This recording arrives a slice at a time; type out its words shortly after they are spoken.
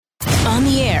on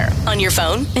the air, on your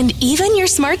phone, and even your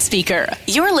smart speaker.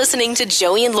 You're listening to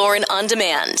Joey and Lauren On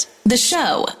Demand. The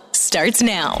show starts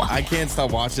now. I can't stop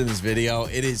watching this video.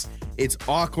 It's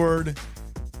awkward,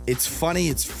 it's funny,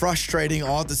 it's frustrating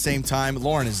all at the same time.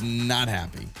 Lauren is not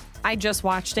happy. I just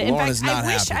watched it. Lauren In is fact, not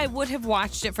I wish happy. I would have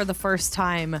watched it for the first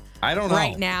time. I don't know.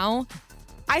 Right now.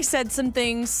 I said some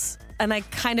things, and I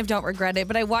kind of don't regret it,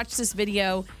 but I watched this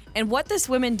video, and what this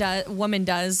woman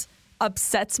does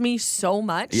upsets me so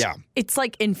much. Yeah. It's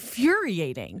like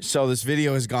infuriating. So this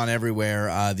video has gone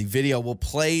everywhere. The video, we'll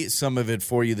play some of it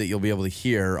for you that you'll be able to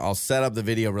hear. I'll set up the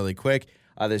video really quick.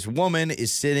 This woman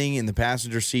is sitting in the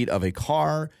passenger seat of a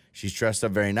car. She's dressed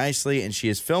up very nicely, and she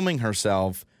is filming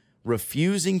herself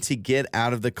refusing to get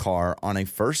out of the car on a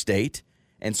first date.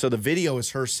 And so the video is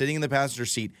her sitting in the passenger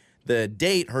seat.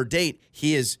 Her date,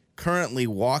 he is currently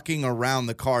walking around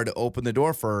the car to open the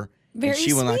door for her, Very and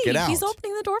she will sweet. not get out. He's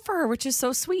opening the door for her, which is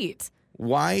so sweet.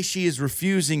 Why she is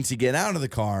refusing to get out of the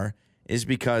car is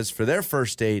because for their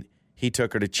first date, he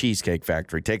took her to Cheesecake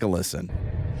Factory. Take a listen.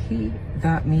 He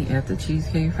got me at the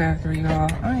Cheesecake Factory, y'all.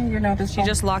 She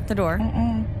just locked the door.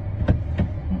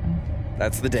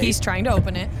 That's the date. He's trying to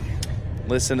open it.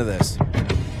 Listen to this.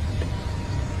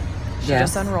 She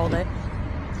just unrolled it.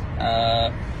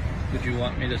 Would you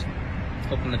want me to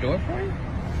open the door for you?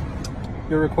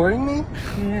 You're recording me?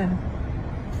 Yeah.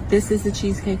 This is the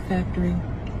Cheesecake Factory.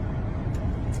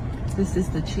 This is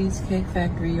the Cheesecake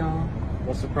Factory, y'all.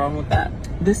 What's the problem with that?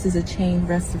 This is a chain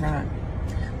restaurant.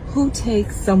 Who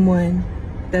takes someone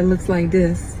that looks like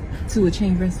this to a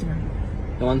chain restaurant?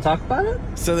 You want to talk about it?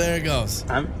 So there it goes.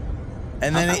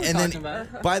 And then, talking about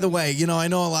it. by the way, I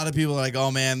know a lot of people are like,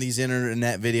 "Oh man, these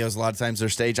internet videos, a lot of times they're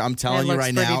staged." I'm telling you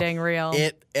right now, It looks pretty dang real.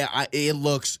 It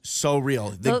looks so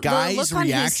real. The guy's look on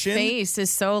reaction, his face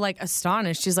is so like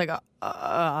astonished. She's like,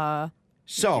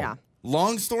 So, yeah.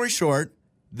 long story short,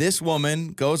 this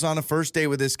woman goes on a first date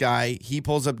with this guy. He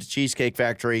pulls up to Cheesecake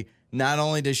Factory. Not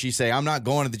only does she say, "I'm not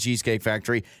going to the Cheesecake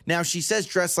Factory," now she says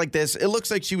dressed like this. It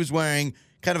looks like she was wearing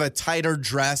kind of a tighter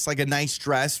dress, like a nice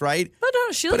dress, right? But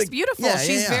no, she looks beautiful. yeah,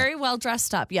 She's yeah. very well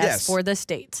dressed up, yes, for this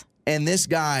date. And this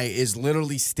guy is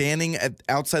literally standing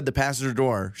outside the passenger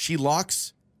door. She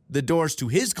locks the doors to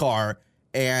his car,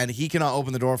 and he cannot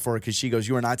open the door for her because she goes,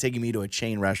 "You are not taking me to a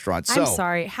chain restaurant." So, I'm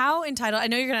sorry. How entitled? I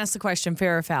know you're going to ask the question,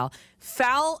 fair or foul.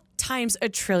 Foul times a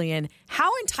trillion.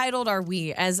 How entitled are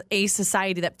we as a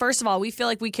society that, first of all, we feel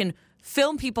like we can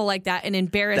film people like that and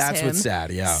embarrass him? That's what's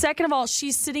sad, yeah. Second of all,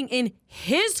 she's sitting in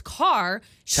his car.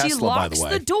 She Tesla, by the locks way.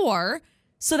 the door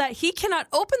so that he cannot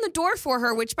open the door for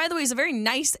her, which, by the way, is a very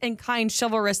nice and kind,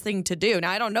 chivalrous thing to do.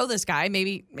 Now, I don't know this guy.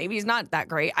 Maybe he's not that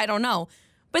great. I don't know.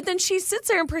 But then she sits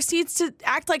there and proceeds to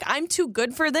act like I'm too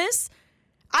good for this.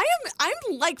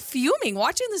 I'm like fuming.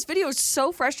 Watching this video is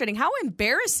so frustrating. How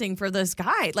embarrassing for this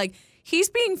guy. Like, he's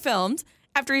being filmed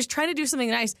after he's trying to do something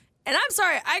nice. And I'm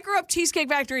sorry, I grew up, Cheesecake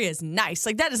Factory is nice.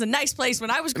 Like, that is a nice place.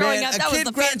 When I was growing up, that was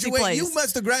the fancy place. You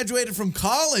must have graduated from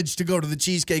college to go to the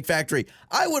Cheesecake Factory.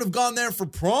 I would have gone there for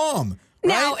prom.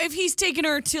 Now, right? if he's taking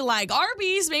her to, like,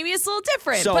 Arby's, maybe it's a little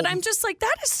different. So- but I'm just like,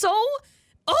 that is so...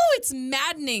 Oh, it's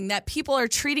maddening that people are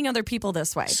treating other people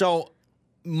this way. So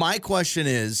my question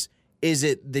is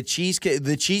it the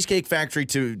Cheesecake Factory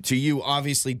to you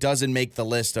obviously doesn't make the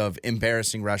list of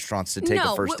embarrassing restaurants to take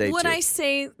a first date would to? I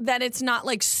say that it's not,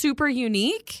 like, super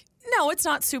unique? No, it's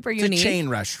not super unique. It's a chain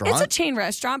restaurant. It's a chain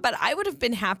restaurant, but I would have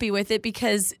been happy with it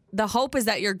because the hope is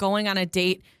that you're going on a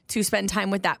date to spend time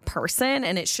with that person,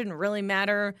 and it shouldn't really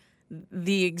matter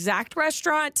the exact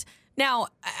restaurant. Now,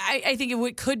 I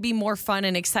think could be more fun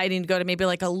and exciting to go to maybe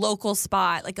like a local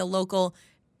spot, like a local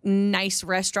nice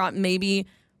restaurant, maybe.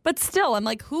 But still, I'm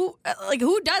like, who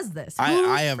does this? Who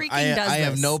I does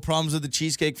have this? no problems with the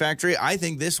Cheesecake Factory. I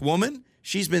think this woman,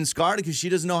 she's been scarred because she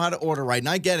doesn't know how to order right. And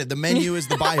I get it. The menu is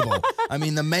the Bible. I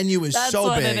mean, the menu is That's so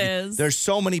what big. it is. There's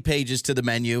so many pages to the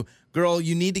menu. Girl,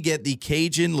 you need to get the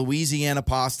Cajun Louisiana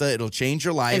pasta. It'll change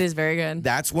your life. It is very good.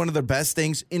 That's one of the best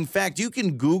things. In fact, you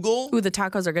can Google. Ooh, the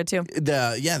tacos are good too.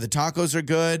 The tacos are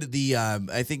good.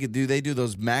 I think they do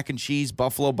those mac and cheese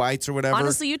buffalo bites or whatever.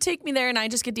 Honestly, you take me there and I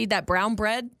just get to eat that brown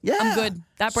bread. Yeah. I'm good.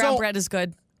 That brown So- bread is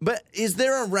good. But is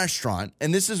there a restaurant,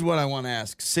 and this is what I want to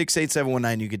ask,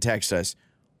 68719, you could text us,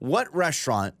 what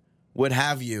restaurant would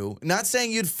have you, not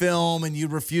saying you'd film and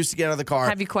you'd refuse to get out of the car.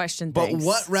 Have you questioned But things?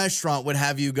 what restaurant would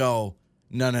have you go,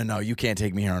 no, you can't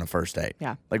take me here on a first date?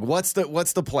 Yeah. Like, what's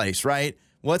the place, right?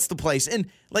 What's the place? And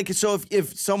like, so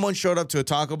if someone showed up to a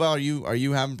Taco Bell, are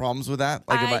you having problems with that?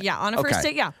 Like, yeah, on a first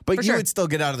date, yeah, But for you sure. would still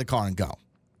get out of the car and go.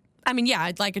 I mean, yeah,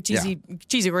 I'd like a cheesy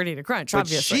gordita crunch, But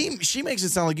obviously. she makes it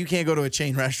sound like you can't go to a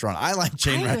chain restaurant. I like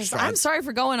chain restaurants. I'm sorry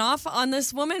for going off on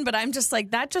this woman, but I'm just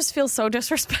like, that just feels so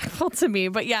disrespectful to me.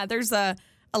 But yeah, there's a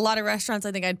lot of restaurants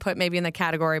I think I'd put maybe in the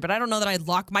category, but I don't know that I'd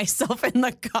lock myself in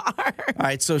the car. All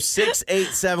right, so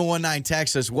 68719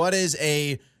 text us. What is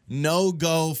a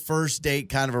no-go first date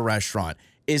kind of a restaurant?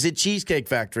 Is it Cheesecake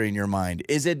Factory in your mind?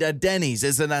 Is it a Denny's?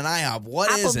 Is it an IHOP?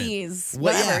 What is it? Applebee's,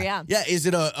 whatever, yeah. Yeah, is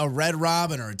it a Red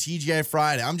Robin or a TGI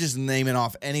Friday? I'm just naming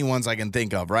off any ones I can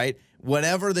think of, right?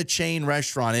 Whatever the chain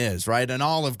restaurant is, right? An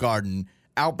Olive Garden,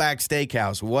 Outback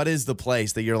Steakhouse. What is the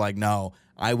place that you're like, no,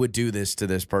 I would do this to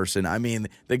this person? I mean,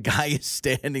 the guy is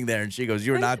standing there and she goes,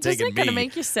 you're not taking me. Doesn't it kind of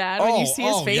make you sad when you see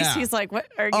his face? Yeah. He's like, what?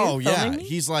 Are you filming me?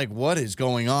 He's like, what is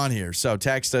going on here? So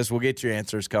text us. We'll get your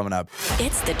answers coming up.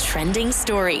 It's the trending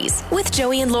stories with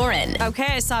Joey and Lauren. Okay,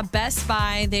 I saw Best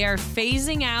Buy. They are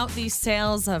phasing out these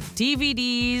sales of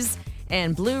DVDs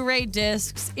and Blu-ray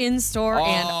discs in store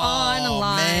and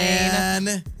online.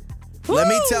 Man. Woo! Let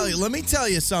me tell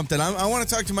you something. I want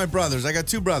to talk to my brothers. I got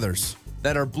two brothers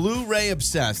that are Blu-ray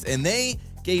obsessed, and they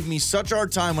gave me such a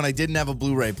hard time when I didn't have a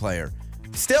Blu-ray player.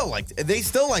 They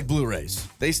still like Blu-rays.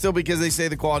 They still, because they say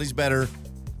the quality's better.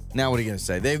 Now what are you going to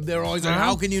say? They're always like,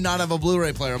 how can you not have a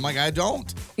Blu-ray player? I'm like, I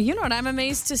don't. You know what I'm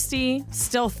amazed to see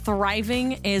still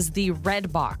thriving is the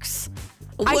Redbox.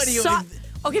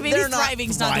 Okay, maybe They're not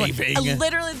thriving's not the thriving. word.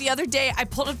 Literally the other day, I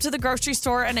pulled up to the grocery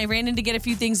store and I ran in to get a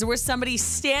few things. There was somebody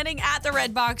standing at the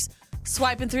Redbox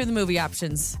swiping through the movie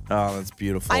options. Oh, that's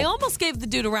beautiful. I almost gave the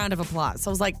dude a round of applause.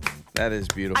 I was like, that is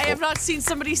beautiful. I have not seen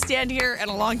somebody stand here in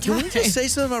a long time. Can we just say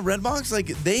something about Redbox? Like,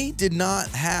 they did not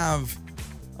have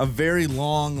a very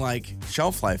long,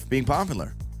 shelf life being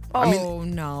popular.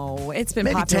 No. It's been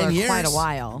maybe popular 10 years. quite a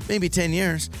while. Maybe 10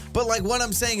 years. But what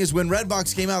I'm saying is when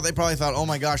Redbox came out, they probably thought, oh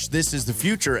my gosh, this is the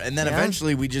future. And then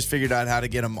eventually we just figured out how to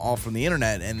get them all from the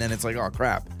internet. And then it's like, oh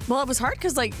crap. Well, it was hard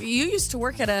because you used to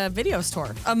work at a video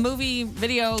store, a movie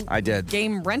video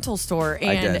game rental store.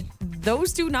 And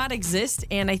those do not exist.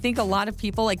 And I think a lot of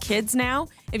people, kids now,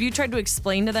 if you tried to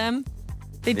explain to them,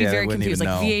 they'd be very confused,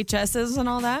 VHSs and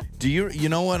all that. You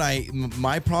know what?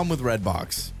 My problem with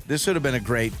Redbox, this would have been a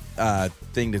great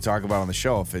thing to talk about on the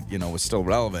show if it, was still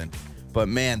relevant. But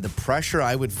man, the pressure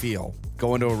I would feel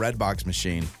going to a Redbox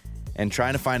machine and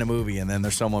trying to find a movie and then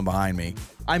there's someone behind me.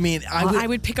 I mean, I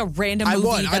would pick a random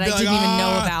movie that I didn't even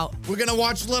know about. We're going to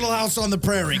watch Little House on the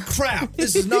Prairie. Crap.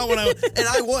 This is not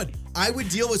what I would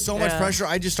deal with so much pressure.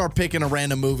 I'd just start picking a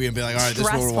random movie and be like, all right, this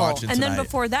is what we're watching tonight. And then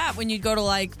before that, when you'd go to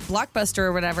Blockbuster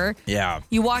or whatever,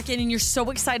 you walk in and you're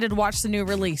so excited to watch the new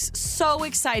release. So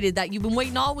excited that you've been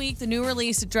waiting all week. The new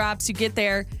release, it drops. You get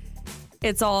there.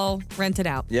 It's all rented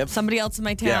out. Yep. Somebody else in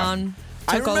my town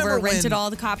took over, rented all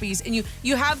the copies. And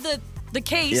you have the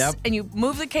case and you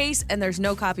move the case and there's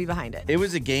no copy behind it. It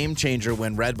was a game changer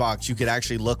when Redbox, you could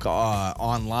actually look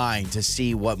online to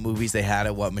see what movies they had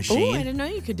at what machine. Oh, I didn't know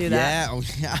you could do that.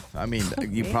 Yeah. I mean,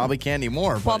 you probably can't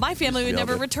anymore. Well, my family would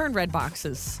never return Red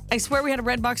Boxes. I swear we had a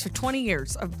Red Box for 20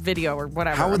 years of video or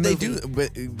whatever. How would they do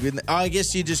it? I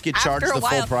guess you just get charged the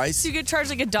full price. So you get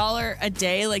charged $1 a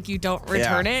day, you don't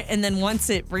return it. And then once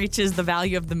it reaches the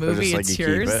value of the movie, it's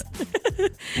yours.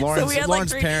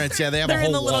 Lauren's parents, they have a whole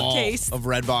in the little wall case of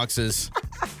Red Boxes.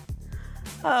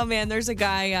 Oh, man, there's a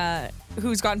guy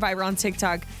who's gone viral on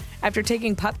TikTok after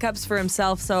taking pup cups for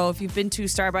himself. So if you've been to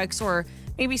Starbucks or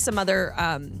maybe some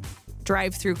other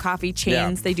drive-through coffee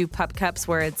chains, they do pup cups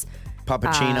where it's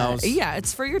Puppuccinos.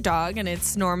 It's for your dog, and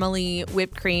it's normally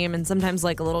whipped cream and sometimes a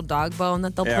little dog bone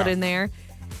that they'll put in there.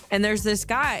 And there's this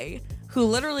guy who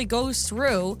literally goes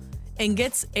through and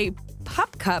gets a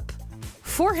pup cup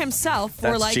for himself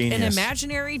for an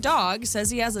imaginary dog, says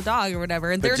he has a dog or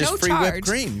whatever, and they're no free charge. Whipped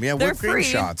cream. Yeah, they're whipped cream free.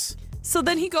 shots. So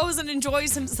then he goes and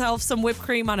enjoys himself some whipped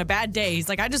cream on a bad day. He's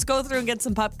like, I just go through and get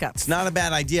some pup cups. It's not a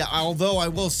bad idea, although I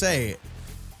will say,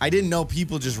 I didn't know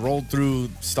people just rolled through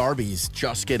Starbucks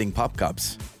just getting pup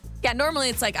cups. Yeah, normally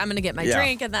it's I'm going to get my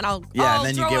drink and then I'll and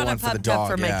then throw you get on one a for the pup dog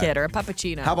cup for my kid or a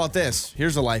puppuccino. How about this?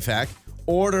 Here's a life hack.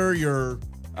 Order your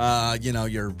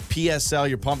PSL,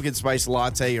 your pumpkin spice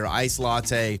latte, your iced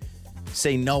latte,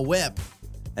 say no whip,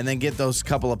 and then get those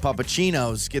couple of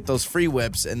puppuccinos, get those free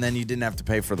whips, and then you didn't have to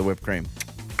pay for the whipped cream.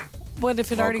 What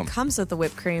if it already comes with the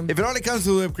whipped cream? If it already comes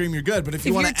with the whipped cream, you're good. But if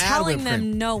you want to add whipped cream, telling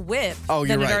them no whip, you're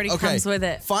then right. It already comes with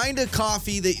it. Find a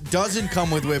coffee that doesn't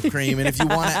come with whipped cream, and if you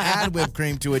want to add whipped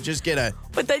cream to it, just get a.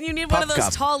 But then you need one of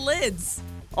those tall lids.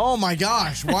 Oh my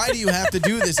gosh! Why do you have to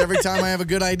do this every time I have a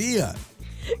good idea?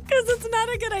 Because it's not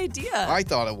a good idea. I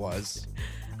thought it was.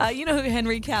 You know who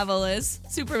Henry Cavill is?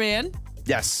 Superman.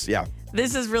 Yes, yeah.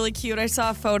 This is really cute. I saw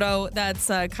a photo that's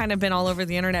kind of been all over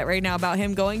the internet right now about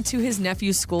him going to his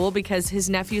nephew's school because his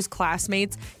nephew's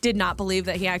classmates did not believe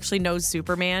that he actually knows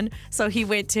Superman. So he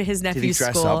went to his nephew's school.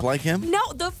 Did he dress up like him?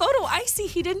 No, the photo I see,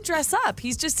 he didn't dress up.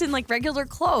 He's just in like regular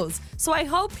clothes. So I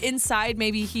hope inside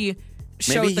maybe he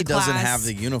showed Maybe the he class. doesn't have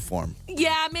the uniform.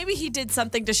 Yeah, maybe he did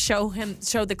something to show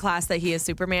the class that he is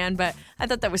Superman. But I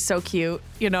thought that was so cute,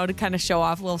 to kind of show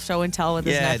off a little show and tell with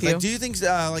his nephew. Like, do you think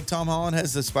like Tom Holland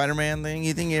has the Spider-Man thing?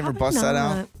 You think he ever Probably busts that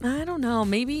out? not. I don't know.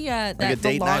 Maybe that a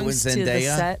date night with belongs to the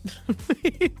Zendaya?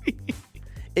 set.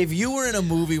 If you were in a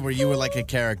movie where you were like a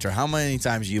character, how many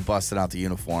times you busted out the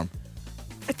uniform?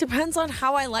 It depends on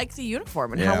how I like the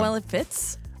uniform and Yeah. how well it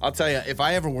fits. I'll tell you, if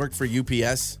I ever worked for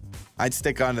UPS, I'd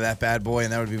stick onto that bad boy,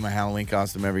 and that would be my Halloween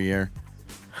costume every year.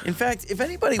 In fact, if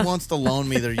anybody wants to loan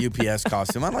me their UPS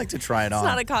costume, I'd like to try it on. It's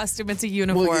not a costume, it's a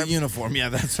uniform. Well, uniform, yeah,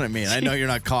 that's what I mean. I know you're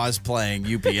not cosplaying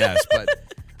UPS, but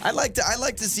I like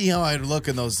to see how I'd look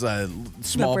in those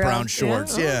small brown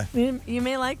shorts. Yeah. You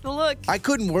may like the look. I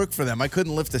couldn't work for them. I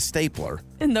couldn't lift a stapler.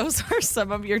 And those are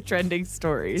some of your trending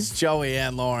stories. Joey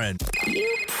and Lauren. You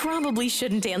probably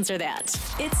shouldn't answer that.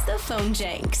 It's the Phone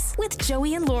Janks with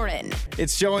Joey and Lauren.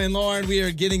 It's Joey and Lauren. We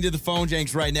are getting to the phone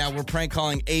janks right now. We're prank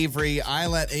calling Avery. I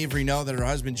let Avery know that her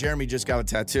husband Jeremy just got a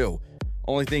tattoo.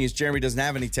 Only thing is Jeremy doesn't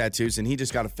have any tattoos, and he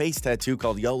just got a face tattoo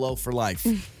called YOLO for life.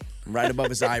 Right above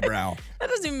his eyebrow. That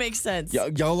doesn't even make sense.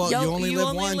 YOLO, you only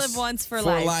live once for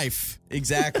life.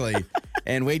 Exactly.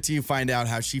 And wait till you find out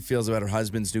how she feels about her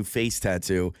husband's new face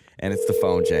tattoo. And it's the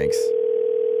phone janks.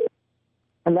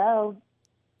 Hello.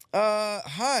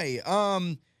 Hi.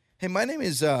 Hey, my name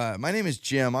is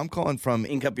Jim. I'm calling from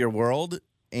Ink Up Your World,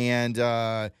 and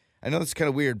I know this is kind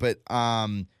of weird, but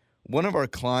one of our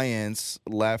clients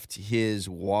left his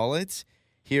wallet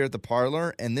here at the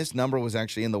parlor, and this number was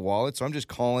actually in the wallet, so I'm just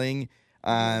calling.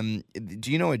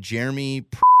 Do you know a Jeremy?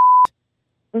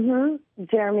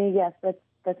 Jeremy, yes,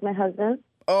 that's my husband.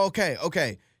 Oh,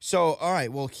 okay. So, all right.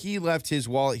 Well, he left his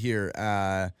wallet here.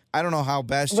 I don't know how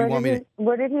best you want me to.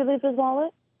 Where did he leave his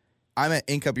wallet? I'm at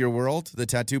Ink Up Your World, the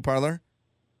tattoo parlor.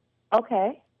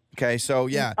 Okay. Okay. So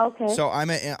yeah. Okay. So I'm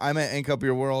at Ink Up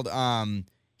Your World.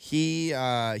 He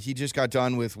just got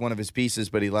done with one of his pieces,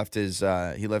 but he left his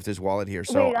wallet here.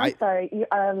 So wait, I'm sorry.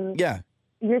 Yeah.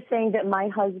 You're saying that my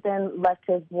husband left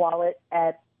his wallet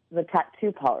at the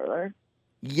tattoo parlor?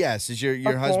 Yes. Is your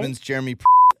Okay. husband's Jeremy?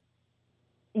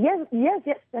 Yes,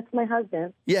 that's my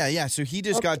husband. Yeah. So he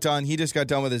just got done. He just got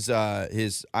done with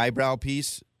his eyebrow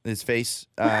piece, his face.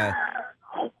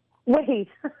 Wait,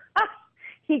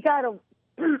 he got a.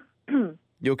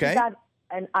 You okay? He got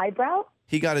an eyebrow?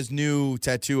 He got his new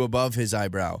tattoo above his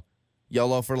eyebrow,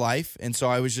 YOLO for life. And so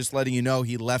I was just letting you know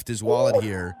he left his wallet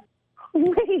here.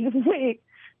 Wait.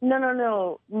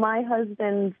 No. My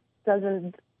husband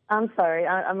doesn't. I'm sorry.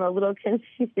 I'm a little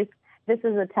confused. This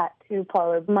is a tattoo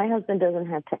parlor. My husband doesn't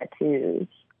have tattoos.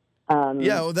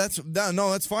 Yeah, well, that's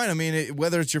fine. I mean,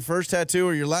 whether it's your first tattoo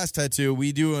or your last tattoo,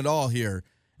 we do it all here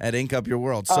at Ink Up Your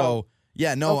World. So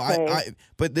yeah, no, okay.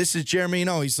 But this is Jeremy.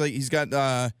 No, he's got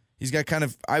kind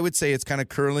of, I would say it's kind of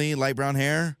curly, light brown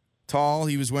hair, tall.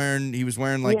 He was wearing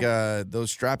like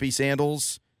those strappy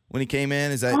sandals when he came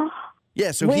in. Is that?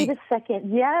 Yeah. So wait a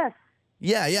second. Yes.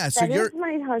 Yeah. So that is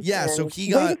my husband. Yeah. So he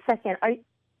got. Wait a second.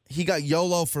 He got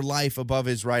YOLO for life above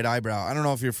his right eyebrow. I don't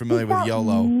know if you're familiar with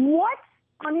YOLO. What?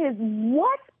 On his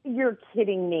what? You're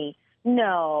kidding me.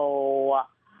 No,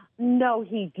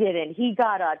 he didn't. He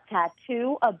got a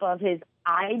tattoo above his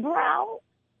eyebrow?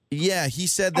 Yeah, he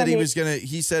said that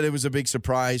he said it was a big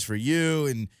surprise for you,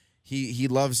 and he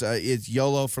loves it's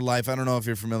YOLO for life. I don't know if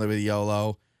you're familiar with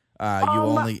YOLO. You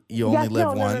only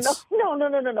live once. No.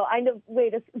 I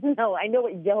know. I know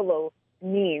what YOLO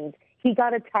means. He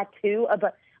got a tattoo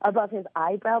above his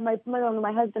eyebrow. My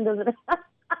husband doesn't.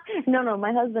 No,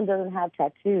 my husband doesn't have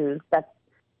tattoos.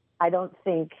 I don't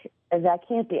think that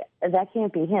can't be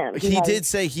him. He did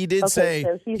say.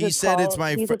 So he's a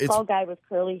tall guy with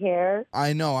curly hair.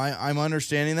 I know. I'm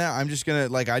understanding that. I'm just gonna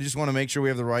I just want to make sure we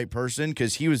have the right person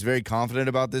because he was very confident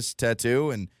about this tattoo,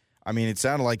 and I mean it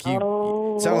sounded like he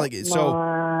sounded like it.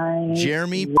 So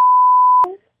Jeremy,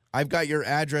 I've got your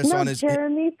address on his.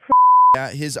 Jeremy.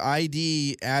 His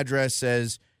ID address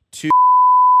says 2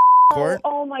 Court.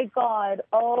 Oh my God.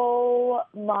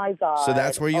 So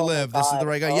that's where you live. This is the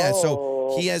right guy. Yeah.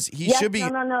 So he should be.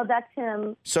 No. That's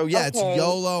him. So yeah, It's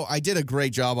YOLO. I did a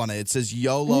great job on it. It says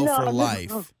YOLO for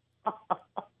life.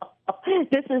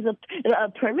 This is a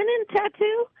permanent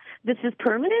tattoo? This is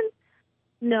permanent?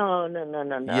 No.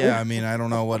 Yeah. I mean, I don't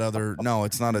know what other. No,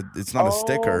 it's not a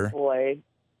sticker. Oh boy.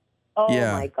 Oh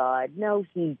Yeah. my God! No,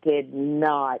 he did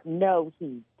not. No,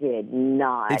 he did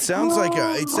not. It sounds like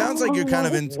you're kind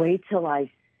of in. Wait till I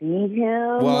see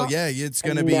him. Well, yeah, it's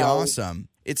going to be No. awesome.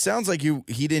 It sounds like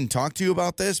he didn't talk to you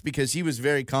about this because he was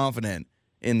very confident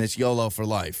in this YOLO for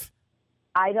life.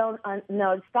 I don't.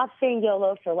 No, stop saying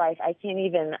YOLO for life. I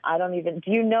don't even.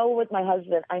 Do you know what my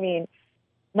husband? I mean,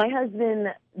 my husband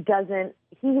doesn't.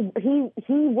 He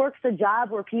works a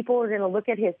job where people are going to look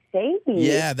at his face.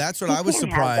 Yeah, that's what He I was can't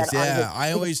have surprised. that on Yeah,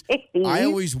 his I face.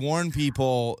 always warn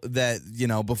people that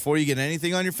before you get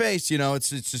anything on your face, it's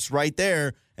just right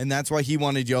there, and that's why he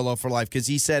wanted YOLO for life because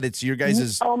he said it's your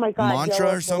guys' Oh my God, mantra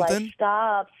YOLO or for life. something.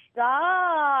 Stop.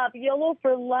 YOLO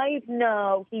for life.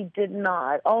 No, he did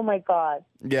not. Oh my God.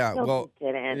 Yeah, No, well, he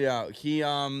didn't. yeah,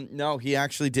 he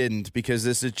actually didn't because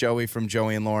this is Joey from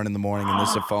Joey and Lauren in the morning, and this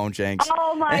is a phone janks.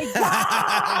 Oh my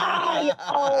God.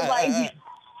 Oh my.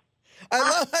 I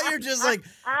love how you're just like.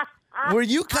 Were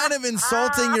you kind of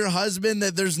insulting your husband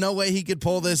that there's no way he could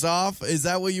pull this off? Is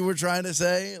that what you were trying to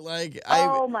say?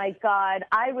 Oh my God!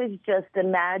 I was just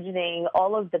imagining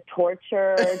all of the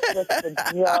torture,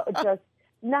 just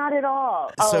not at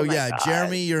all. Oh So my yeah, God.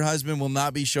 Jeremy, your husband will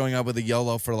not be showing up with a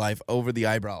YOLO for life over the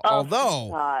eyebrow. Oh, Although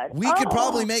God. we could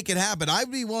probably make it happen.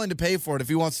 I'd be willing to pay for it if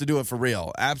he wants to do it for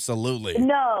real. Absolutely.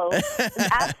 No,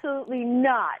 absolutely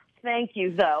not. Thank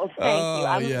you, though. Thank you.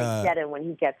 I'm yeah. going to get him when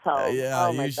he gets home. Yeah,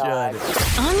 oh my you God.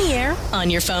 should. On the air,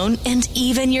 on your phone, and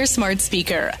even your smart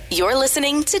speaker. You're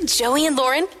listening to Joey and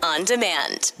Lauren on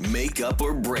demand. Make-up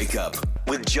or breakup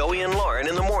with Joey and Lauren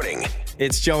in the morning.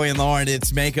 It's Joey and Lauren.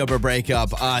 It's makeup or breakup.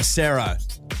 Sarah,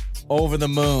 over the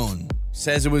moon,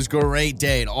 says it was a great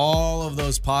date. All of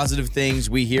those positive things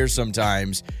we hear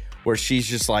sometimes where she's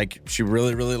just like, she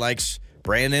really, really likes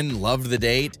Brandon, loved the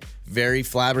date, very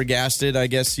flabbergasted, I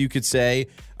guess you could say.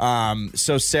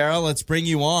 So, Sarah, let's bring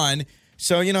you on.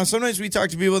 So, sometimes we talk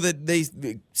to people that they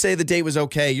say the date was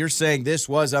okay. You're saying this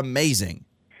was amazing.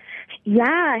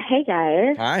 Yeah. Hey,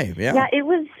 guys. Hi. Yeah. Yeah,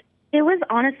 it was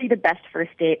honestly the best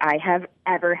first date I have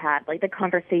ever had. Like, the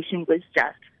conversation was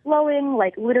just flowing.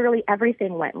 Like, literally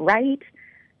everything went right.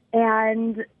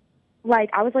 And,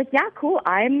 like, I was like, yeah, cool.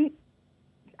 I'm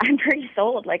pretty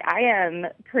sold. Like, I am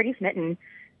pretty smitten.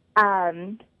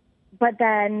 But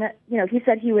then, he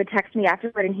said he would text me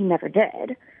afterward, and he never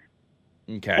did.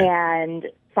 Okay. And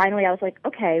finally, I was like,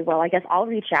 okay, well, I guess I'll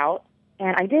reach out.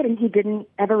 And I did, and he didn't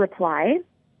ever reply.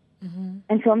 Mm-hmm.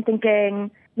 And so I'm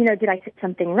thinking, did I say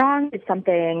something wrong? Did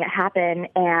something happen?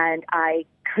 And I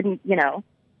couldn't get an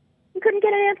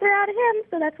answer out of him.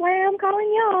 So that's why I'm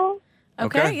calling y'all.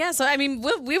 Okay, yeah. So, I mean,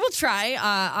 we will try,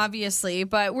 obviously.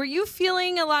 But were you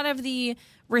feeling a lot of the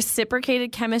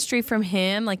reciprocated chemistry from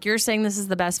him? Like, you're saying this is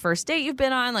the best first date you've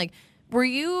been on. Like, were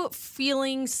you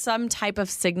feeling some type of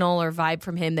signal or vibe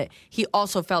from him that he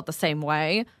also felt the same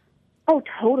way? Oh,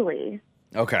 totally.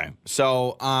 Okay.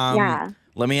 So, yeah.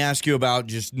 Let me ask you about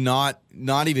just not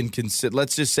even consider.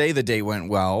 Let's just say the date went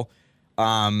well.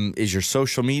 Is your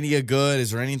social media good?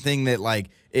 Is there anything that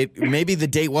maybe the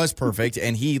date was perfect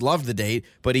and he loved the date,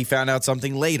 but he found out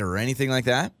something later or anything like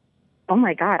that? Oh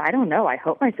my God, I don't know. I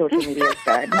hope my social media is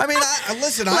good. I mean,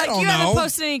 listen, I don't you know. haven't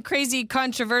posted any crazy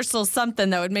controversial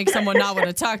something that would make someone not want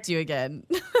to talk to you again.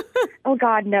 Oh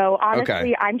God, no. Honestly,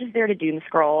 Okay. I'm just there to doom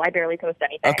scroll. I barely post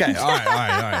anything. Okay, all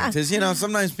right. Because,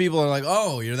 sometimes people are like,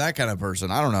 oh, you're that kind of person.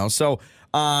 I don't know. So,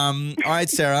 all right,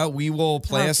 Sarah, we will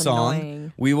play That's a song.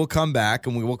 annoying. We will come back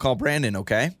and we will call Brandon,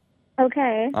 okay?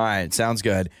 Okay. All right, sounds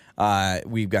good.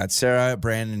 We've got Sarah.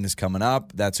 Brandon is coming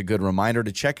up. That's a good reminder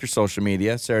to check your social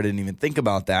media. Sarah didn't even think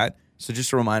about that. So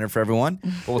just a reminder for everyone.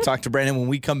 But we'll talk to Brandon when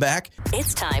we come back.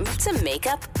 It's time to make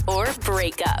up or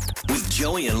break up. With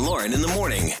Joey and Lauren in the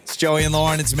morning. It's Joey and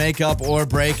Lauren. It's makeup or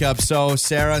breakup. So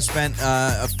Sarah spent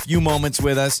a few moments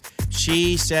with us.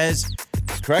 She says,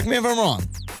 correct me if I'm wrong,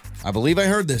 I believe I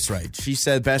heard this right. She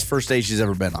said best first date she's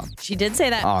ever been on. She did say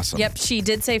that. Awesome. Yep, she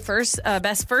did say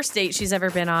best first date she's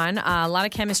ever been on. A lot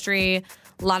of chemistry,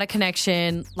 a lot of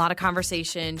connection, a lot of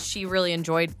conversation. She really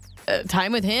enjoyed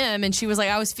time with him, and she was like,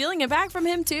 I was feeling it back from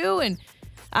him too. And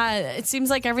it seems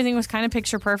like everything was kind of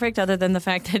picture perfect, other than the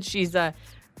fact that she's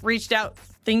reached out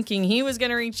thinking he was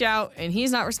going to reach out, and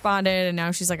he's not responded. And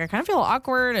now she's like, I kind of feel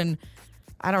awkward, and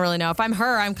I don't really know. If I'm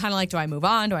her, I'm kind of like, do I move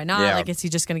on? Do I not? Yeah. Like, is he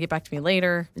just going to get back to me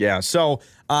later? Yeah, so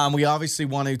we obviously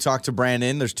want to talk to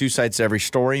Brandon. There's two sides to every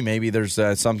story. Maybe there's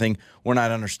something we're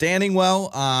not understanding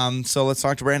well. So let's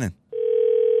talk to Brandon.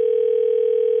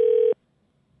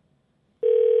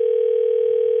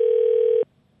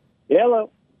 Hello.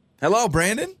 Hello,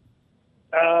 Brandon.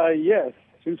 Yes.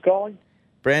 Who's calling?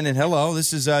 Brandon, hello.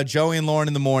 This is Joey and Lauren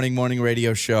in the morning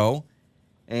radio show.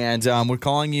 And we're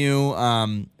calling you.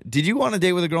 Did you go on a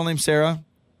date with a girl named Sarah?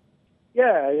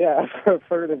 Yeah. I've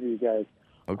heard of you guys.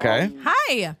 Okay.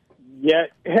 Hi. Yeah.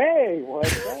 Hey,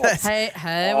 what's up?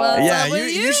 Hey, what's Yeah, up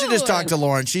with you should just talk to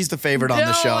Lauren. She's the favorite on the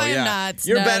No, show. I'm Yeah, not.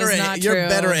 You're No, better. it's not You're true.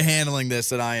 better at handling this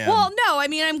than I am. Well, no, I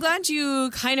mean, I'm glad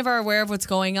you kind of are aware of what's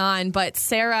going on. But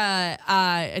Sarah,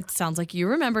 it sounds like you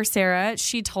remember Sarah.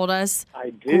 She told us, I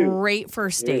do. Great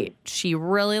first date. She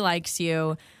really likes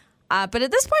you. But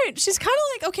at this point, she's kind of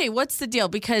like, okay, what's the deal?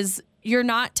 Because you're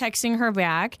not texting her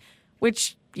back,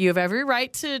 which you have every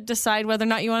right to decide whether or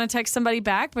not you want to text somebody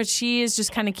back. But she is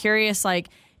just kind of curious, like,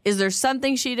 is there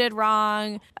something she did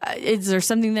wrong? Is there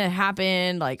something that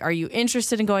happened? Like, are you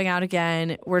interested in going out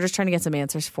again? We're just trying to get some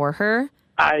answers for her.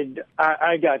 I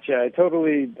got you. I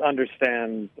totally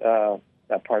understand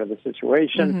that part of the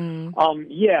situation.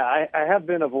 Yeah, I have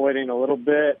been avoiding a little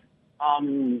bit.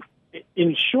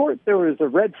 In short, there was a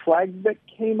red flag that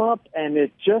came up, and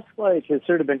it just like has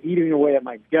sort of been eating away at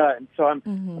my gut. And so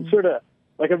I'm sort of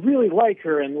like, I really like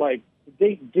her, and like the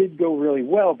date did go really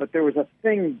well, but there was a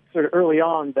thing sort of early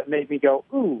on that made me go,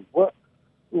 ooh,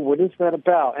 what is that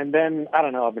about? And then, I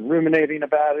don't know, I've been ruminating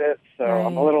about it, so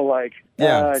I'm a little like,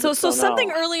 I So just don't something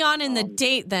know. early on in the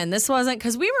date then. This wasn't,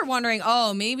 because we were wondering,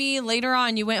 maybe later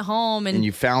on you went home and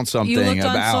you found something you looked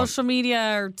about on social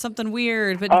media or something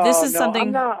weird, but this is no,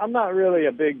 something. I'm not really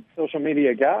a big social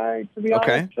media guy, to be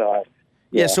Okay. honest. So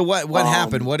Yeah. So what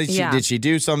happened? What did she? Yeah. Did she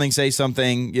do something? Say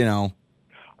something? You know.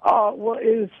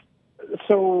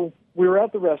 So we were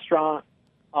at the restaurant,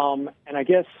 and I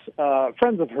guess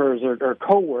friends of hers or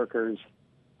coworkers,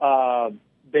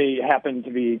 they happened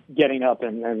to be getting up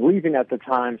and leaving at the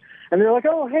time, and they're like,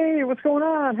 "Oh, hey, what's going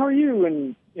on? How are you?"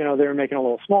 And they were making a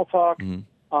little small talk, and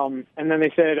then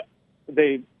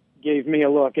they gave me a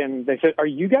look, and they said, "Are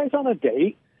you guys on a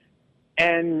date?"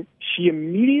 And she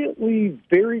immediately,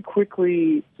 very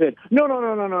quickly said,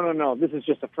 No. This is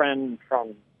just a friend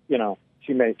from,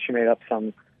 she made up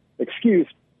some excuse,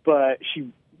 but she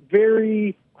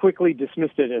very quickly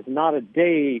dismissed it as not a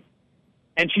date.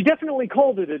 And she definitely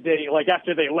called it a date, like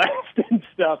after they left and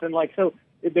stuff. And like, so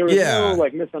there was no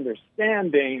like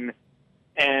misunderstanding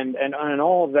and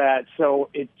all of that. So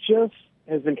it just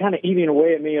has been kind of eating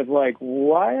away at me of like,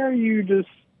 why are you just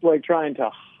like trying to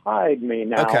hide me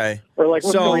now? Okay. Or like,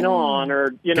 what's going on?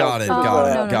 Or, Got it.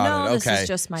 No, Okay. this is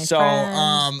just my so,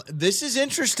 friend. this is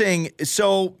interesting.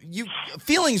 So,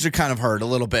 feelings are kind of hurt a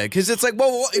little bit because it's like,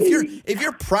 well, if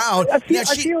you're proud, I feel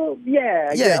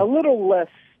a little less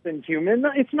than human.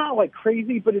 It's not like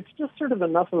crazy, but it's just sort of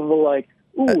enough of a like,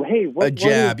 ooh, hey, what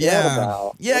jab, is that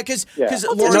about? Yeah, because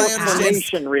Lauren, no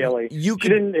explanation really. She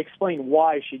didn't explain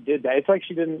why she did that. It's like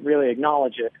she didn't really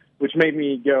acknowledge it, which made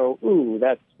me go, ooh,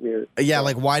 that's weird. Yeah,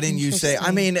 like why didn't you say?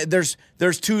 I mean, there's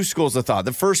two schools of thought.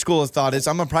 The first school of thought is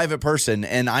I'm a private person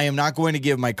and I am not going to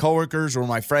give my coworkers or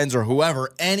my friends or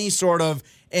whoever any sort of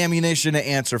ammunition to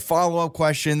answer follow-up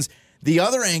questions. The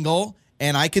other angle,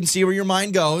 and I can see where your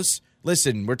mind goes.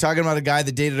 Listen, we're talking about a guy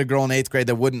that dated a girl in 8th grade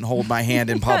that wouldn't hold my hand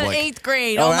in public. 8th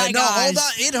grade. All Oh right, my gosh. hold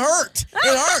on. It hurt.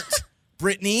 It hurt.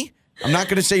 Brittany. I'm not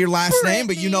going to say your last name,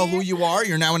 but you know who you are.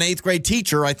 You're now an 8th grade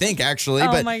teacher, I think, actually.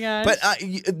 Oh, but, my gosh. But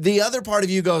the other part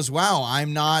of you goes, wow,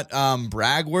 I'm not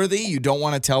brag-worthy. You don't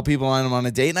want to tell people I'm on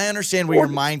a date. And I understand where your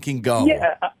mind can go.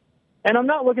 Yeah, and I'm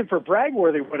not looking for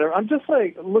brag-worthy, whatever. I'm just,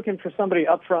 like, looking for somebody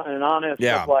upfront and honest.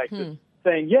 Yeah. Of, like, just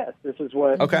saying, yes, this is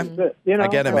what Okay. this is. You know? I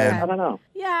get it, man. I don't know.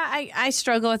 Yeah, I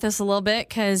struggle with this a little bit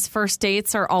because first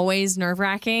dates are always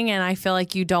nerve-wracking, and I feel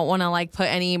like you don't want to like put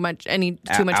too much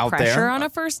Out pressure there. on a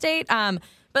first date.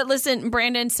 But listen,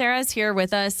 Brandon, Sarah's here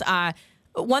with us.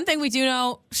 One thing we do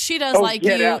know, she does like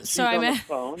get you. out. So She's on the I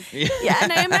phone. yeah,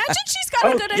 and I imagine she's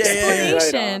got a good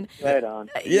explanation. Right on.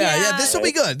 Yeah, this will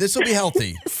be good. This will be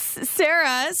healthy.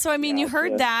 Sarah, so I mean, you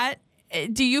heard that.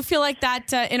 Do you feel like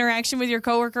that interaction with your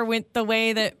coworker went the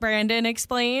way that Brandon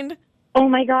explained? Oh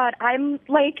my God, I'm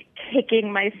like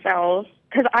kicking myself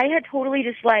because I had totally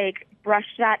just like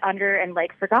brushed that under and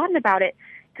like forgotten about it.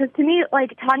 Because to me,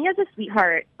 like Tanya's a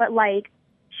sweetheart, but like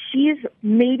she's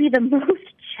maybe the most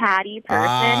chatty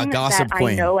person gossip that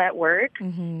queen. I know at work.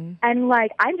 Mm-hmm. And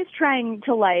like I'm just trying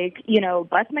to like,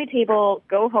 bust my table,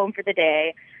 go home for the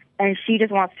day. And she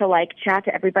just wants to like chat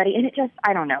to everybody. And it just,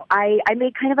 I don't know. I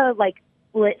made kind of a like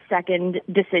split second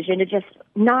decision to just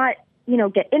not,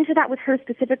 get into that with her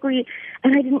specifically.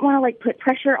 And I didn't want to like put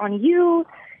pressure on you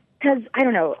because I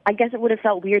don't know. I guess it would have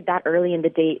felt weird that early in the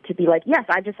date to be like, yes,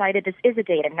 I've decided this is a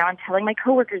date. And now I'm telling my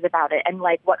coworkers about it. And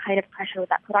like, what kind of pressure would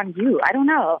that put on you? I don't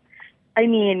know. I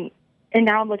mean, and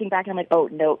now I'm looking back and I'm like, oh,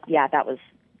 no, yeah, that was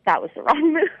the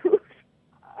wrong move.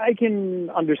 I can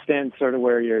understand sort of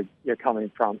where you're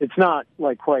coming from. It's not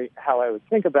like quite how I would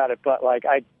think about it, but like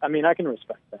I mean, I can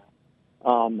respect that.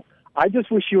 I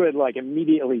just wish you had like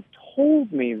immediately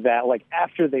told me that, like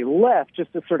after they left,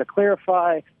 just to sort of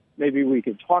clarify. Maybe we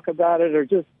could talk about it, or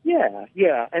just yeah.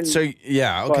 And so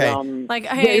yeah, okay. But, like,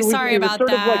 hey, it was sorry about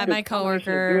sort of that, like my this combination of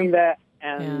coworker. doing that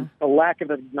and the lack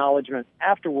of acknowledgement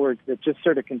afterwards that just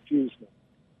sort of confused me.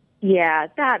 Yeah,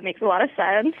 that makes a lot of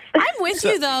sense. I'm with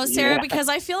you though, Sarah, Yeah. because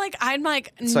I feel like I'm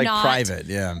like It's not like private,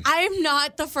 yeah. I'm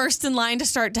not the first in line to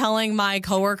start telling my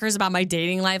coworkers about my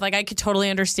dating life. Like I could totally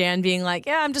understand being like,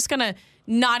 yeah, I'm just gonna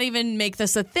not even make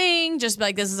this a thing, just be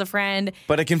like, this is a friend.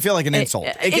 But it can feel like an insult.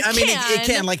 It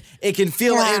can. Like, it can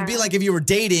feel, Yeah. it'd be like if you were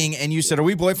dating and you said, are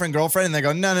we boyfriend, girlfriend? And they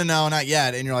go, no, not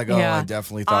yet. And you're like, oh, I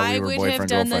definitely thought we were I would boyfriend, have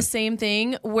done girlfriend. the same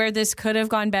thing. Where this could have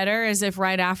gone better is if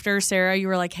right after Sarah, you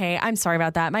were like, hey, I'm sorry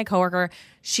about that. My coworker,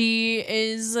 she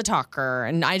is a talker,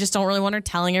 and I just don't really want her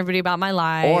telling everybody about my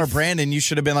life. Or Brandon, you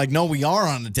should have been like, no, we are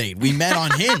on a date. We met on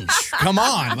Hinge. Come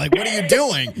on. Like, what are you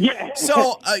doing? Yeah.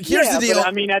 So here's the deal. But,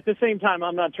 I mean, at the same time,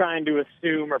 I'm not trying to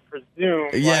assume or presume.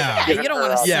 Yeah. Like, Yeah, you don't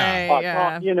want to say.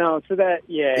 Yeah. You know, so that,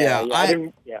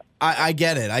 I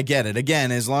get it.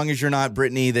 Again, as long as you're not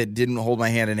Brittany that didn't hold my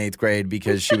hand in 8th grade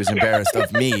because she was embarrassed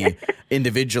of me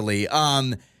individually.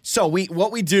 So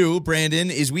what we do, Brandon,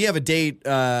 is we have a date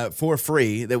for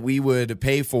free that we would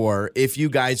pay for if you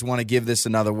guys want to give this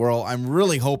another whirl. I'm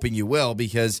really hoping you will,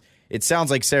 because it sounds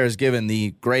like Sarah's given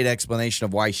the great explanation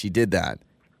of why she did that.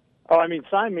 Oh, I mean,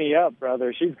 sign me up,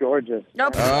 brother. She's gorgeous.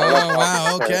 Nope. Oh,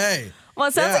 wow. Okay. Well,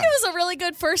 it sounds Yeah. like it was a really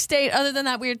good first date other than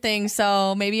that weird thing.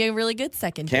 So maybe a really good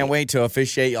second date. Can't wait to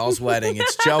officiate y'all's wedding.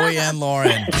 It's Joey and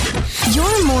Lauren.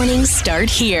 Your mornings start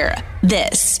here.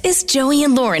 This is Joey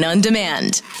and Lauren on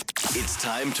demand. It's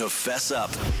time to fess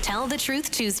up. Tell the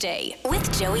Truth Tuesday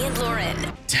with Joey and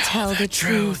Lauren. Tell the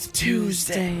truth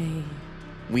Tuesday.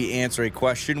 We answer a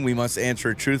question. We must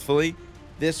answer it truthfully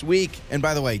this week. And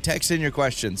by the way, text in your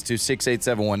questions to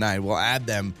 68719. We'll add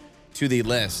them to the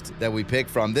list that we pick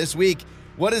from this week.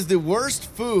 What is the worst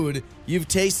food you've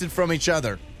tasted from each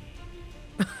other?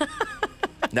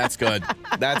 That's good.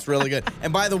 That's really good.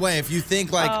 And by the way, if you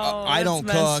think like I don't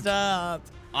cook, Up.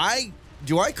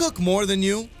 do I cook more than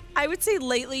you? I would say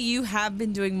lately you have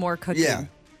been doing more cooking. Yeah.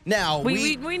 Now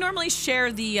We normally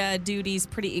share the duties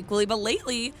pretty equally, but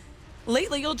lately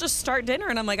you'll just start dinner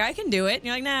and I'm like, I can do it. And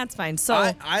you're like, nah, it's fine. So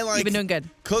I like you've been doing good.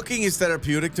 Cooking is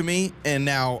therapeutic to me, and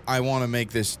now I want to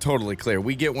make this totally clear.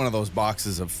 We get one of those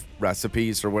boxes of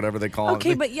recipes or whatever they call it.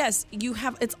 Okay, but yes, you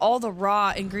have. It's all the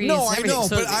raw ingredients. No, and I everything. know,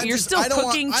 So but you're still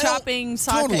cooking, chopping,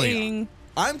 sauteing. Totally.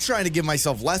 I'm trying to give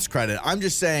myself less credit. I'm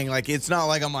just saying, like, it's not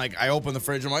like I'm like, I open the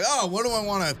fridge, I'm like, oh, what do I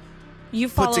want to You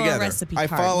put follow together? a recipe I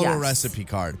card. follow yes. a recipe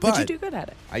card. But But you do good at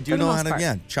it. I do for the know most how to,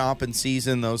 part. chop and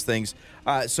season those things.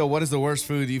 So what is the worst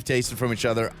food you've tasted from each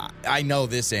other? I know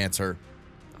this answer.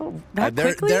 Oh, that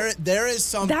there, quickly? there is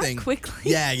something. That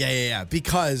quickly? Yeah.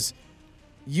 Because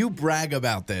you brag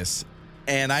about this,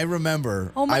 and I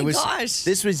remember. Oh my gosh!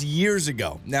 This was years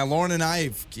ago. Now, Lauren and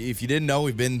I, if you didn't know,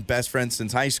 we've been best friends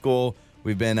since high school.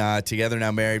 We've been together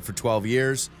now, married for 12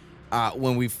 years.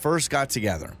 When we first got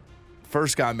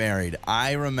married,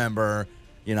 I remember.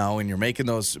 You know, when you're making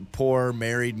those poor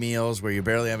married meals where you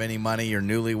barely have any money, you're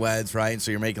newlyweds, right? So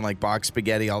you're making like box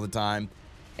spaghetti all the time.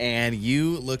 And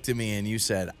you looked at me and you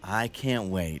said, I can't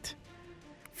wait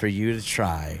for you to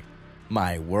try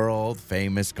my world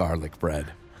famous garlic bread.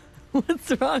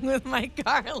 What's wrong with my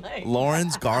garlic?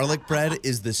 Lauren's garlic bread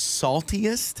is the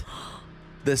saltiest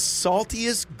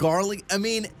garlic. I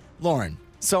mean, Lauren,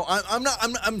 so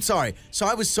I'm sorry. So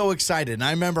I was so excited. And I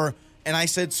remember, and I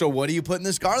said, so what do you put in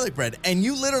this garlic bread? And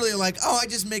you literally are like, oh, I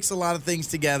just mix a lot of things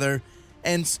together.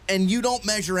 And you don't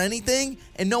measure anything.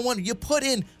 And you put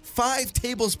in 5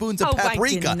 tablespoons of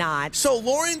paprika. I did not. So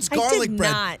Lauren's garlic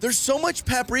bread, not. there's so much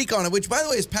paprika on it, which, by the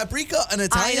way, is paprika an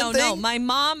Italian I don't thing? know.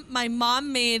 My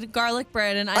mom made garlic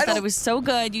bread, and I thought it was so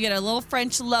good. You get a little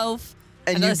French loaf.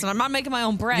 And listen, I'm not making my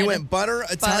own bread. You went butter,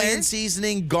 Italian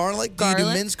seasoning, garlic. Do you do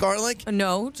minced garlic?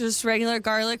 No, just regular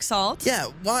garlic salt. Yeah,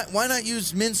 why not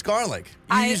use minced garlic?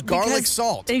 You use garlic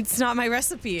salt. It's not my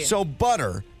recipe. So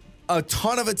butter, a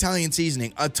ton of Italian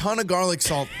seasoning, a ton of garlic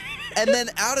salt, and then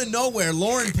out of nowhere,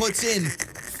 Lauren puts in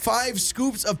 5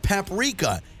 scoops of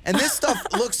paprika. And this stuff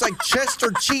looks like Chester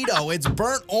Cheeto. It's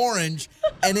burnt orange,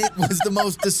 and it was the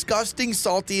most disgusting,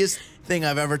 saltiest thing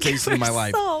I've ever tasted in my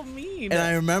life. So mean. And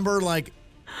I remember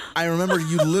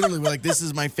you literally were like, this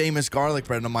is my famous garlic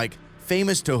bread. And I'm like,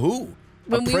 famous to who?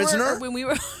 A prisoner? When we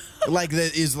were like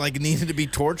that is like needed to be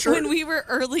tortured? When we were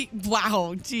early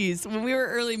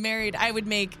married, I would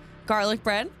make garlic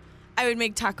bread. I would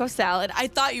make taco salad. I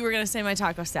thought you were going to say my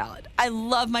taco salad. I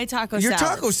love my taco Your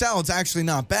salad. taco salad's actually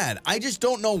not bad. I just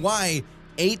don't know why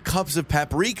 8 cups of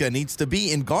paprika needs to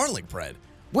be in garlic bread.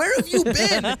 Where have you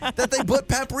been that they put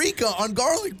paprika on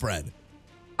garlic bread?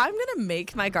 I'm going to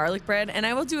make my garlic bread, and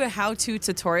I will do a how-to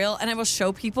tutorial, and I will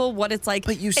show people what it's like.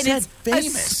 But you And said it's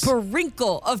famous. A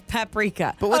sprinkle of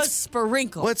paprika. But what's- a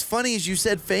sprinkle. What's funny is you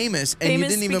said famous, and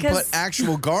Famous you didn't even because- put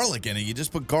actual garlic in it. You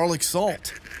just put garlic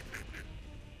salt.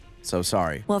 So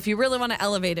sorry. Well, if you really want to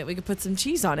elevate it, we could put some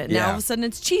cheese on it. Now Yeah. all of a sudden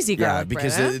it's cheesy garlic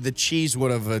because bread. Huh? the cheese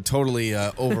would have totally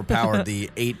overpowered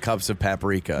the 8 cups of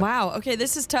paprika. Wow. Okay,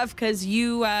 this is tough because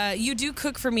you do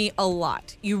cook for me a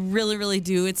lot. You really, really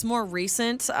do. It's more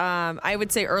recent. I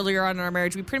would say earlier on in our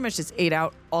marriage, we pretty much just ate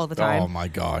out all the time. Oh my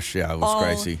gosh, yeah, it was all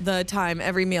crazy. the time,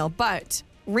 every meal. But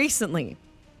recently,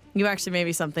 you actually made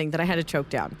me something that I had to choke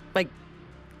down. Like,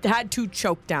 had to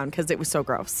choke down because it was so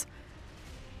gross.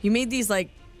 You made these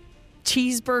like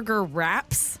cheeseburger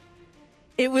wraps.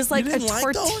 It was like a didn't like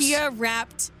those? tortilla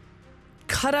wrapped,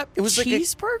 cut up It was like a-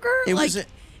 cheeseburger. it was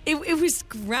it was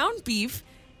ground beef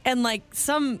and like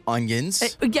some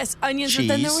Onions. yes, onions. But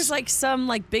then there Cheese. was like some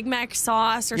like Big Mac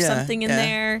sauce or Yeah, something in yeah.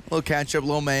 there. A little ketchup, a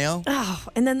little mayo. Oh,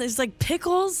 and then there's like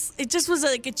pickles. It just was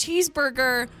like a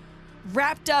cheeseburger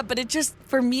wrapped up, but it just,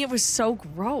 for me, it was so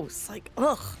gross. Like,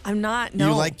 ugh, I'm not, no.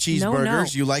 You like cheeseburgers? No.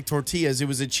 You like tortillas? It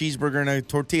was a cheeseburger and a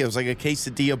tortilla. It was like a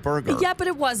quesadilla burger. Yeah, but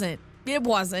it wasn't. It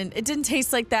wasn't. It didn't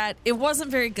taste like that. It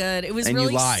wasn't very good. It was And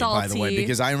really you lied, salty. by the way,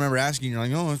 because I remember asking you, you're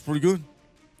like, oh, it's pretty good.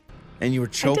 And you were I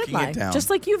did choking lie. it down. Just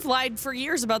like you've lied for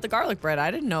years about the garlic bread. I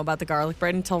didn't know about the garlic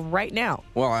bread until right now.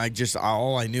 Well,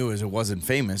 all I knew is it wasn't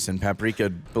famous, and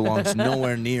paprika belongs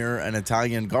nowhere near an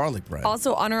Italian garlic bread.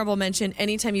 Also, honorable mention,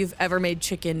 anytime you've ever made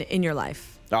chicken in your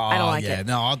life. Oh, I don't like yeah. it.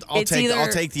 No, I'll It's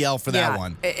take the L for that yeah,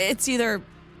 one. It's either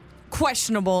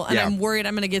questionable and Yeah. I'm worried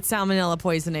I'm going to get salmonella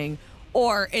poisoning,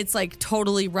 or it's like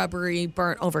totally rubbery,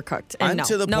 burnt, overcooked. And I'm no,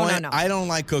 to the no, point, no. I don't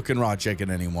like cooking raw chicken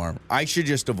anymore. I should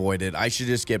just avoid it. I should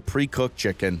just get pre-cooked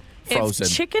chicken, frozen.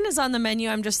 If chicken is on the menu,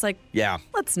 I'm just like, yeah.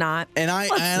 let's not. And Let's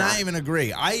not. I even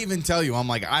agree. I even tell you, I'm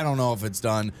like, I don't know if it's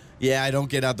done. Yeah, I don't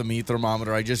get out the meat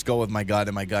thermometer. I just go with my gut,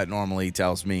 and my gut normally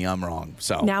tells me I'm wrong.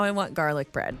 So Now I want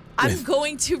garlic bread. I'm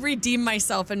going to redeem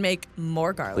myself and make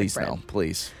more garlic please, bread. no,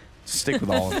 please. Stick with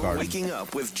Olive Garden. Waking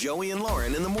up with Joey and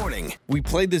Lauren in the morning. We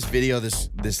played this video, this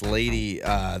lady,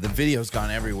 the video's gone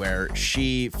everywhere.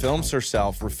 She films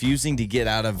herself refusing to get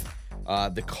out of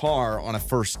the car on a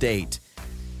first date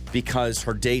because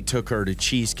her date took her to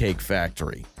Cheesecake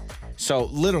Factory. So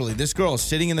literally, this girl is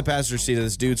sitting in the passenger seat of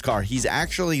this dude's car. He's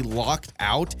actually locked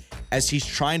out as he's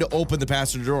trying to open the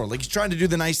passenger door. Like, he's trying to do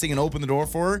the nice thing and open the door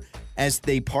for her as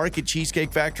they park at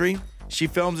Cheesecake Factory. She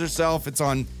films herself. It's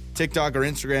on TikTok or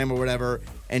Instagram or whatever.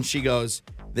 And she goes,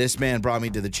 "This man brought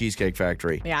me to the Cheesecake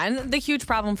Factory." Yeah, and the huge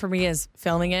problem for me is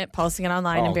filming it, posting it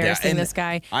online, Oh, yeah, embarrassing and this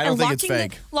guy. I don't and think it's locking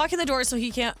fake. locking the door so he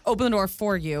can't open the door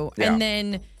for you. Yeah. And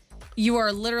then you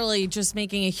are literally just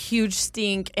making a huge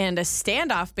stink and a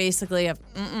standoff, basically, of,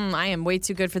 I am way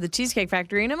too good for the Cheesecake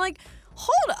Factory. And I'm like,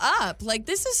 hold up. Like,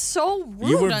 this is so rude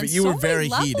You were on you so were very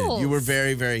many heated. levels. You were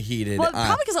very, very heated. Well,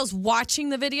 probably because I was watching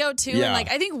the video, too. Yeah. And,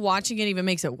 like, I think watching it even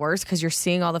makes it worse because you're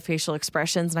seeing all the facial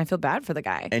expressions, and I feel bad for the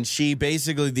guy. And she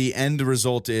basically, the end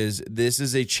result is, this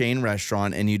is a chain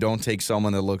restaurant, and you don't take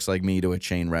someone that looks like me to a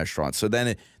chain restaurant. So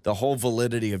then the whole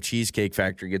validity of Cheesecake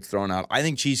Factory gets thrown out. I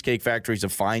think Cheesecake Factory is a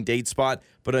fine date spot,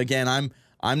 but again,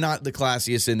 I'm not the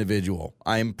classiest individual.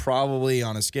 I'm probably,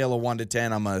 on a scale of 1 to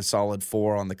 10, I'm a solid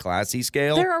 4 on the classy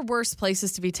scale. There are worse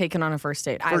places to be taken on a first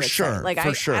date. I would sure, say. Like, for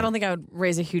I sure. don't think I would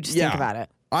raise a huge stink about it.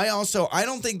 I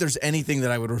don't think there's anything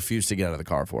that I would refuse to get out of the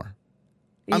car for.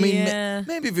 I mean, Yeah.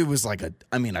 maybe if it was like a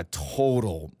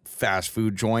total fast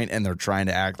food joint and they're trying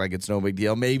to act like it's no big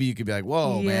deal, maybe you could be like,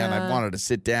 whoa, man, I Yeah. wanted to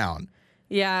sit down.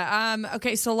 Yeah.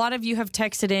 Okay. So a lot of you have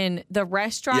texted in the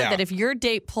restaurant Yeah. that if your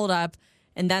date pulled up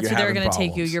and that's You're where they're having going to take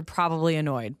you, problems. you're probably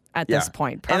annoyed at Yeah. this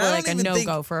point. And Probably I like don't a even think-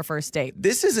 no-go for a first date.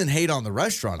 This isn't hate on the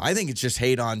restaurant. I think it's just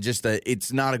hate on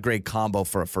it's not a great combo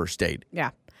for a first date.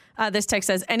 Yeah. This text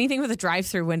says anything with a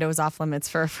drive-through window is off limits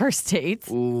for a first date.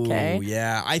 Ooh, Okay.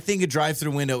 yeah. I think a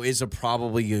drive-through window is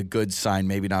probably a good sign,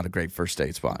 maybe not a great first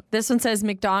date spot. This one says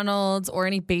McDonald's or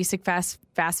any basic fast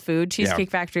food. Cheesecake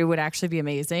Factory would actually be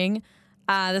amazing.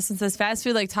 This one says fast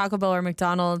food like Taco Bell or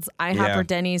McDonald's. IHOP Yeah. or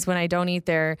Denny's when I don't eat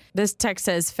there. This text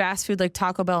says fast food like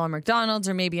Taco Bell or McDonald's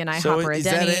or maybe an IHOP or a is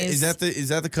that Denny's. it? Is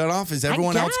that the cutoff? Is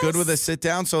everyone else good with a guess. sit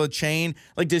down? So a chain,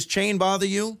 like, does chain bother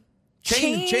you?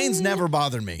 Chains never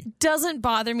bother me. Doesn't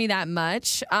bother me that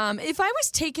much. If I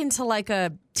was taken to like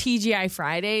a TGI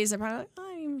Fridays, I'd probably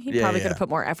like, He Yeah, probably yeah. could have put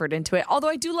more effort into it. Although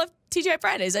I do love TGI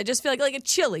Fridays. I just feel like a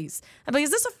Chili's. I'm like,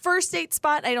 is this a first date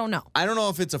spot? I don't know. I don't know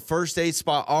if it's a first date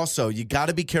spot. Also, you got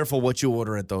to be careful what you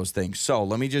order at those things. So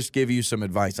let me just give you some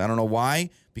advice. I don't know why,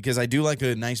 because I do like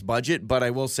a nice budget, but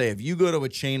I will say if you go to a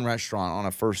chain restaurant on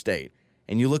a first date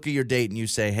and you look at your date and you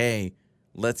say, hey,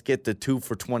 let's get the 2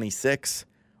 for $26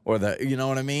 or you know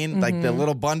what I mean? Like the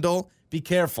little bundle, be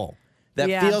careful.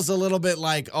 That feels a little bit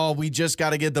like, oh, we just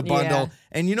got to get the bundle. Yeah.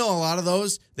 And you know, a lot of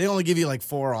those, they only give you like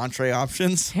 4 entree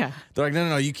options. Yeah. They're like,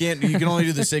 no, you can't. You can only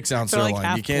do the 6-ounce They're like sirloin.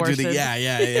 half You can't do the, portion.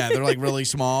 yeah. They're like really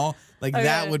small. Like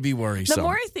that would be worrisome. The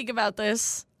more I think about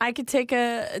this, I could take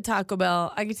a Taco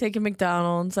Bell. I could take a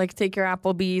McDonald's. I could take your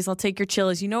Applebee's. I'll take your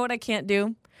Chili's. You know what I can't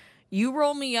do? You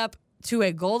roll me up to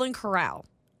a Golden Corral.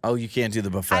 Oh, you can't do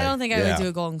the buffet. I don't think I would do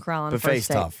a Golden Corral on Buffet's first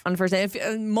date. tough. On first date,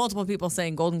 if multiple people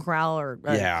saying Golden Corral or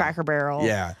Cracker Barrel.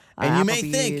 Yeah. And you may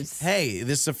think, Applebee's. hey,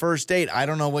 this is a first date. I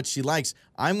don't know what she likes.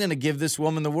 I'm going to give this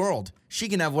woman the world. She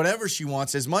can have whatever she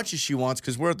wants, as much as she wants,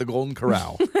 because we're at the Golden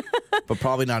Corral. But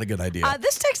probably not a good idea.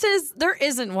 This text says there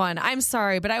isn't one. I'm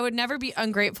sorry, but I would never be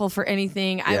ungrateful for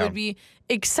anything. I Yeah. would be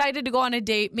excited to go on a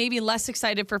date, maybe less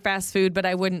excited for fast food, but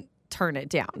I wouldn't turn it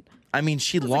down. I mean,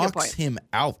 she a good locks point. him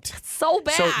out. So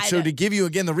bad. So to give you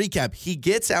again the recap, he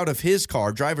gets out of his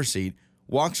car, driver's seat,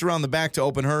 walks around the back to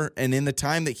open her, and in the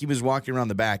time that he was walking around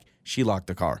the back, she locked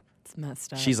the car. It's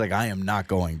messed up. She's like, I am not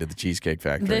going to the Cheesecake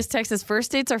Factory. This text says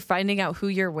first dates are finding out who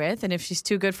you're with, and if she's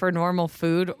too good for normal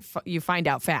food, you find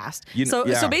out fast. So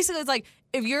basically, it's like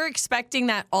if you're expecting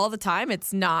that all the time,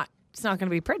 it's not going to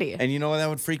be pretty. And you know what that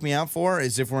would freak me out for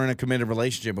is if we're in a committed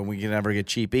relationship and we can never get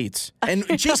cheap eats. And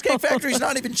Cheesecake Factory's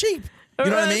not even cheap. You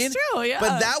know what I That's mean? true, yeah.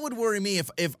 But that would worry me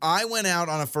if I went out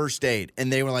on a first date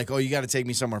and they were like, oh, you got to take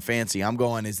me somewhere fancy. I'm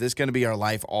going, is this going to be our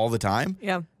life all the time?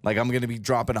 Yeah. Like I'm going to be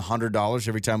dropping $100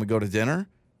 every time we go to dinner?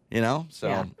 You know? So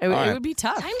Yeah. all right. It would be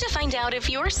tough. Time to find out if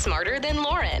you're smarter than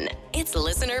Lauren. It's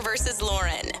Listener versus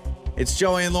Lauren. It's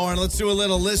Joey and Lauren. Let's do a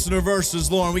little listener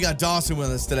versus Lauren. We got Dawson with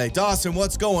us today. Dawson,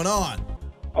 what's going on?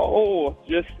 Oh,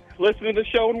 just listening to the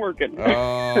show and working.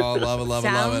 Oh, love it.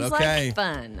 Sounds Okay. like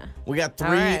fun. We got three.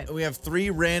 All right. We have 3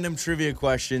 random trivia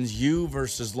questions. You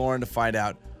versus Lauren to find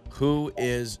out who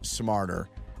is smarter.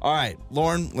 All right,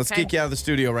 Lauren. Let's Okay. kick you out of the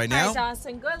studio right All now. right,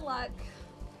 Dawson, good luck.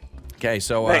 Okay,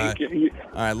 so Thank you.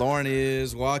 all right, Lauren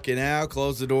is walking out.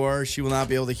 Close the door. She will not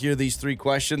be able to hear these 3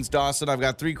 questions. Dawson, I've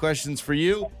got 3 questions for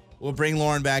you. We'll bring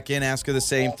Lauren back in. Ask her the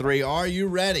same 3. Are you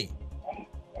ready?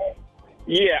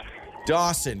 Yeah.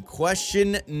 Dawson,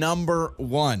 question number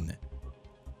 1.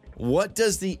 What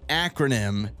does the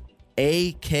acronym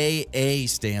AKA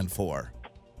stand for?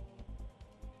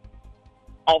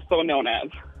 Also known as.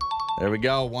 There we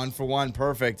go. 1 for 1.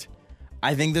 Perfect.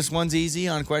 I think this one's easy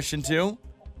on question 2.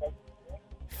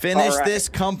 Finish All right. this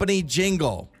company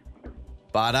jingle.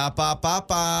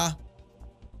 Ba-da-ba-ba-ba.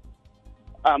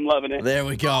 I'm loving it. There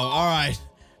we go. All right.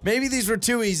 Maybe these were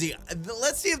too easy.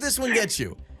 Let's see if this one gets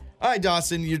you. All right,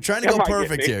 Dawson, you're trying to It go might get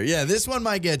perfect me. here. Yeah, this one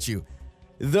might get you.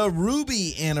 The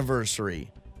Ruby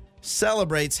anniversary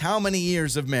celebrates how many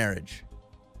years of marriage?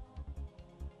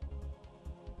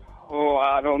 Oh,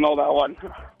 I don't know that one.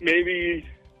 Maybe.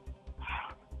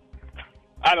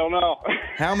 I don't know.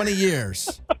 How many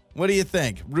years? What do you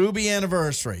think? Ruby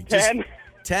anniversary. 10.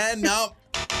 10? No.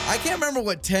 I can't remember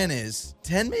what 10 is.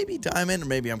 10 maybe diamond or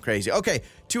maybe I'm crazy. Okay,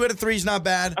 2 out of 3 is not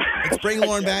bad. Let's bring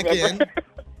Lauren back in.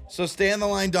 So stay on the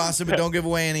line, Dawson, but don't give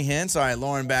away any hints. All right,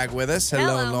 Lauren back with us.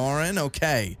 Hello. Lauren.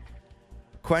 Okay.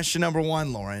 Question number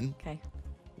 1, Lauren. Okay.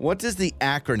 What does the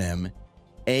acronym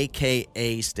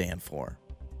AKA stand for?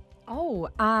 Oh,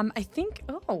 I think,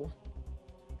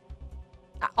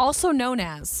 also known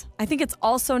as. I think it's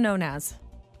also known as.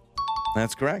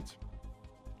 That's correct.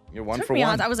 You're 1 Took for me 1.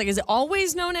 on. I was like, is it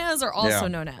always known as or also Yeah.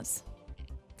 known as?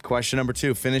 Question number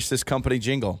 2. Finish this company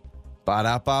jingle.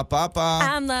 Ba-da-ba-ba-ba.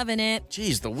 I'm loving it.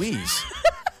 Jeez Louise.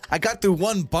 I got through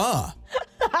 1 ba.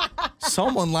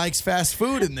 Someone likes fast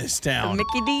food in this town.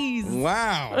 Mickey D's.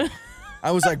 Wow.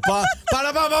 I was like,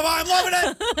 ba-da-ba-ba-ba, I'm loving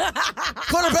it.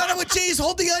 Quarter pounder with cheese,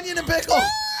 hold the onion and pickle.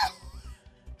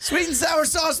 Sweet and sour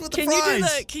sauce with the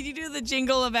fries. Can you do the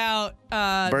jingle about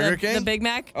Burger King? the Big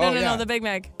Mac? Oh, No, yeah. the Big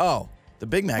Mac. Oh, the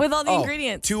Big Mac. With all the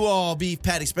ingredients. 2 all beef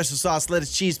patty, special sauce,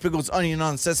 lettuce, cheese, pickles, onion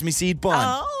on sesame seed bun.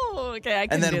 Oh, okay. I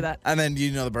can do that. And then do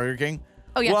you know the Burger King?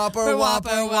 Oh, yeah. Whopper,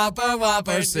 Whopper, Whopper,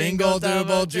 Whopper, single,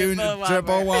 double, junior,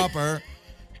 triple Whopper.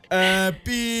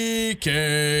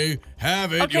 BK,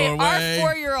 have it Okay, your way. our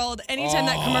 4-year-old, anytime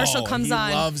that commercial comes he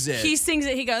on, loves it. he sings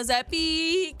it. He goes, at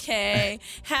BK,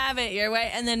 have it your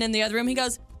way. And then in the other room, he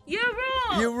goes, you're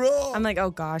You rule. I'm like, oh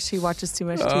gosh, he watches too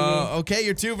much TV. Okay,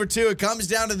 you're 2 for 2. It comes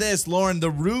down to this. Lauren, the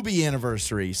Ruby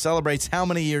anniversary celebrates how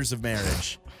many years of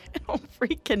marriage? I don't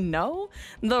freaking know.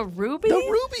 The Ruby? The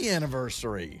Ruby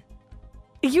anniversary.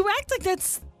 You act like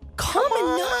that's common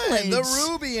knowledge. The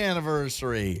Ruby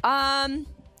anniversary.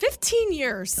 15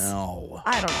 years. No.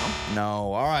 I don't know.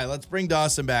 No. All right, let's bring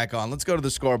Dawson back on. Let's go to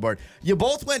the scoreboard. You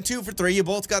both went 2 for 3. You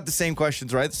both got the same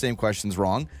questions right, the same questions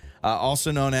wrong.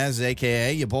 Also known as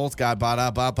AKA, you both got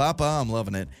ba-da-ba-ba-ba. I'm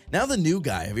loving it. Now the new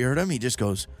guy, have you heard him? He just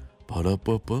goes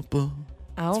ba-da-ba-ba-ba.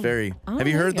 Oh. It's very. Oh, have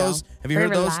you there heard you go. those? Have you Very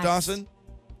heard those, relaxed. Dawson?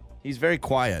 He's very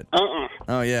quiet.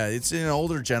 Oh yeah, it's an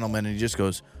older gentleman, and he just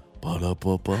goes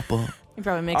ba-da-ba-ba-ba. He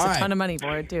probably makes All a right. ton of money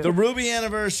for it, too. The Ruby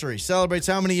anniversary celebrates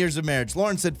how many years of marriage?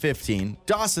 Lauren said 15.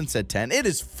 Dawson said 10. It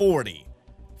is 40.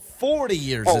 40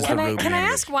 years is the Can Ruby I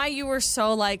anniversary. ask why you were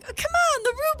so like, oh, come on,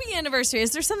 the Ruby anniversary?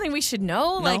 Is there something we should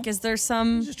know? Like, is there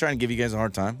some... Just trying to give you guys a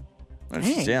hard time. That's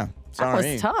Dang, just- yeah, that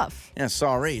sorry. was tough. Yeah,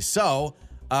 sorry. So,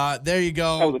 there you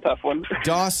go. That was a tough one.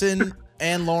 Dawson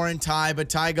and Lauren tie, but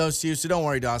tie goes to you. So don't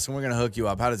worry, Dawson. We're going to hook you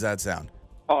up. How does that sound?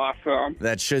 Awesome.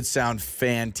 That should sound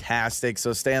fantastic.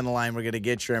 So stay on the line. We're going to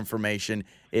get your information.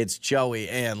 It's Joey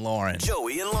and Lauren.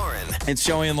 Joey and Lauren. It's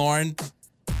Joey and Lauren.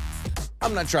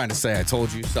 I'm not trying to say I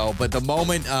told you so, but the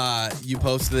moment you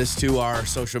posted this to our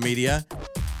social media,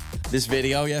 this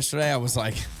video yesterday, I was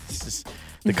like,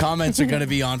 the comments are going to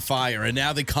be on fire. And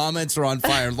now the comments are on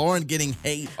fire. Lauren getting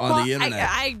hate on the internet.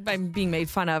 I'm being made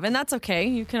fun of, and that's okay.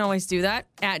 You can always do that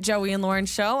at Joey and Lauren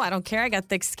Show. I don't care. I got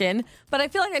thick skin. But I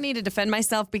feel like I need to defend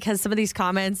myself because some of these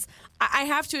comments, I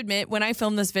have to admit, when I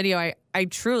filmed this video, I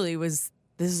truly was,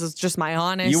 this is just my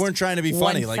honest. You weren't trying to be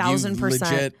funny. Like, you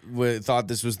 1000%. legit thought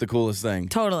this was the coolest thing.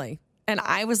 Totally. And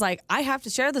I was like, I have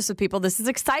to share this with people. This is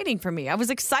exciting for me. I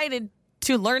was excited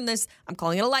to learn this. I'm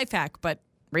calling it a life hack, but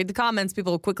read the comments.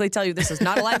 People will quickly tell you this is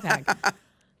not a life hack.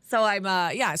 So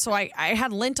I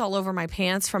had lint all over my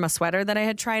pants from a sweater that I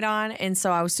had tried on. And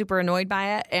so I was super annoyed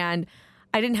by it. And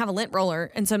I didn't have a lint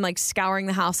roller. And so I'm like scouring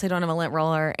the house. I don't have a lint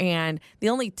roller. And the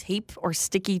only tape or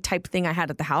sticky type thing I had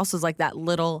at the house was like that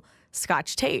little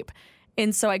Scotch tape.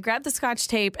 And so I grabbed the Scotch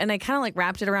tape and I kind of like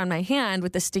wrapped it around my hand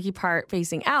with the sticky part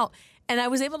facing out. And I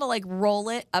was able to like roll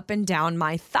it up and down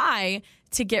my thigh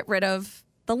to get rid of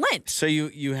the lint. So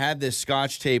you had this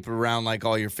Scotch tape around like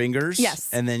all your fingers? Yes.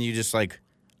 And then you just like,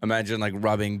 imagine like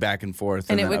rubbing back and forth.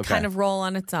 And it then, would okay. kind of roll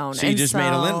on its own. So you just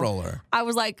made a lint roller. I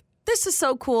was like, this is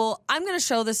so cool. I'm going to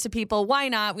show this to people. Why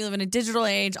not? We live in a digital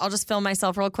age. I'll just film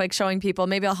myself real quick showing people.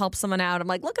 Maybe I'll help someone out. I'm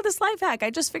like, look at this life hack.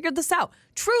 I just figured this out.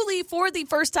 Truly, for the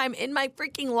first time in my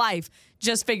freaking life,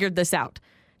 just figured this out.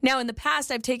 Now, in the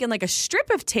past, I've taken like a strip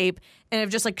of tape and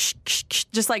I've just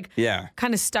like Yeah.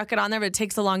 kind of stuck it on there, but it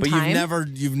takes a long But time. you've never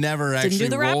Didn't do actually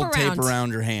the rolled tape wraparound.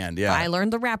 around your hand. Yeah. I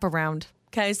learned the wraparound.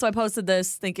 Okay, so I posted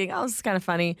this thinking, oh, this is kind of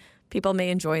funny. People may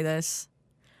enjoy this.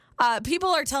 People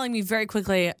are telling me very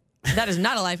quickly that is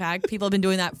not a life hack. People have been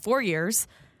doing that for years.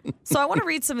 So I want to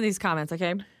read some of these comments,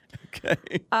 okay?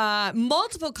 Okay.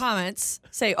 Multiple comments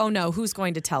say, oh no, who's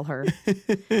going to tell her?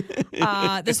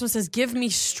 This one says, give me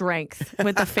strength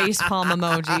with the facepalm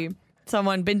emoji.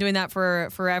 Someone been doing that for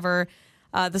forever.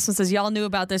 This one says, y'all knew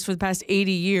about this for the past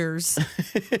 80 years.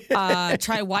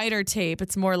 Try wider tape.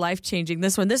 It's more life-changing.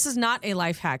 This one, this is not a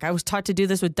life hack. I was taught to do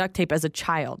this with duct tape as a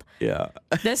child. Yeah.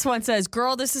 This one says,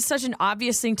 girl, this is such an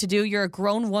obvious thing to do. You're a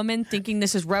grown woman thinking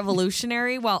this is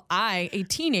revolutionary, while I, a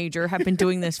teenager, have been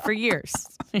doing this for years.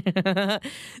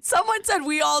 Someone said,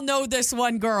 we all know this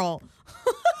one girl.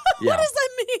 Yeah. What does that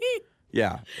mean?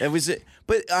 Yeah, it was.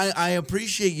 But I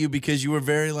appreciate you because you were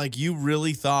very like you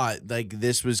really thought like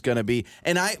this was gonna be.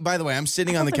 And by the way, I'm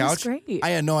sitting on the thought couch. that was great.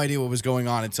 I had no idea what was going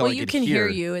on until Well, I you could can hear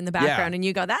you in the background, Yeah. and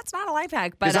you go, "That's not a life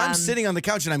hack." But Because I'm sitting on the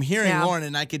couch and I'm hearing yeah. Lauren,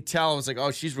 and I could tell I was like,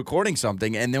 "Oh, she's recording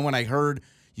something." And then when I heard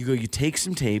you go, you take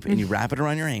some tape and you wrap it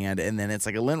around your hand, and then it's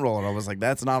like a lint roller. I was like,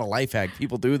 "That's not a life hack.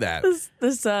 People do that."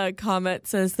 This comment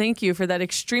says, "Thank you for that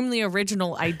extremely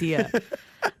original idea."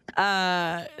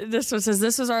 This one says,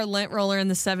 this was our lint roller in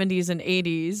the 70s and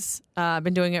 80s. I've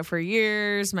been doing it for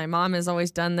years. My mom has always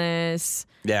done this.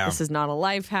 Yeah. This is not a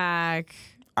life hack.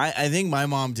 I think my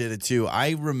mom did it too.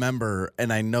 I remember,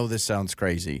 and I know this sounds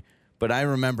crazy, but I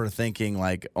remember thinking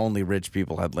like only rich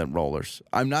people had lint rollers.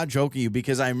 I'm not joking you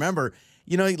because I remember,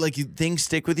 like things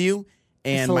stick with you.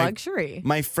 And It's a luxury.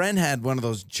 My friend had one of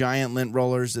those giant lint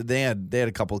rollers. They had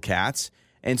a couple cats,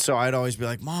 and so I'd always be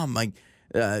like, "Mom,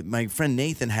 my friend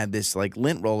Nathan had this like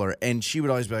lint roller," and she would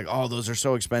always be like, "Oh, those are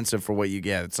so expensive for what you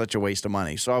get. It's such a waste of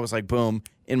money." So I was like, boom.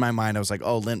 In my mind, I was like,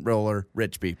 "Oh, lint roller,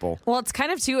 rich people." Well, it's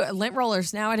kind of too lint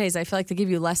rollers nowadays. I feel like they give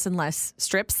you less and less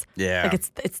strips. Yeah. Like it's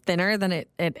thinner than it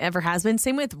ever has been.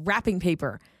 Same with wrapping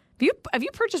paper. Have you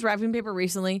purchased wrapping paper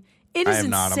recently? It is I have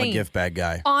not. insane. I'm a gift bag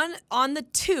guy. On the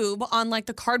tube, on like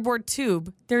the cardboard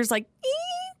tube, there's like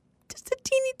just a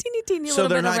teeny So little they're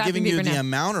bit of not wrapping giving you paper the now.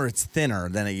 amount, or it's thinner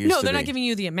than it used to be? No, they're not giving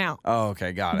you the amount. Oh,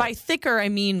 okay, got it. By thicker, I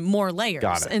mean more layers.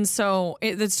 Got it. And so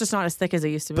it's just not as thick as it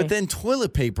used to be. But then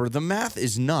toilet paper, the math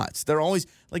is nuts. They're always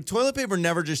like toilet paper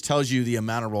never just tells you the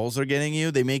amount of rolls they're getting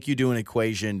you. They make you do an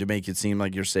equation to make it seem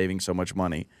like you're saving so much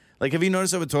money. Like, have you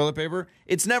noticed that with toilet paper?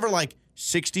 It's never like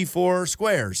 64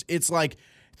 squares. It's like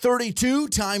 32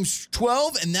 times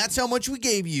 12, and that's how much we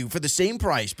gave you for the same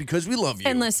price because we love you.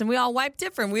 And listen, we all wipe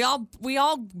different. We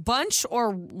all bunch or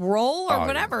roll or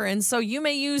whatever. Yeah. And so you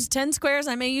may use 10 squares,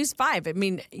 I may use 5. I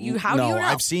mean, how do you know? No,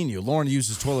 I've seen you. Lauren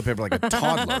uses toilet paper like a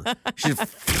toddler. She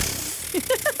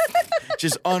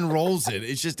just unrolls it.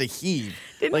 It's just a heave.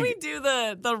 Didn't we do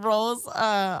the rolls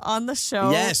on the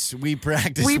show? Yes, we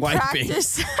practiced wiping.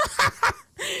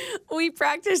 We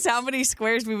practiced how many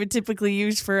squares we would typically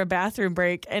use for a bathroom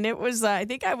break, and it was I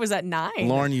think I was at 9.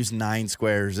 Lauren used 9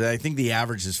 squares. I think the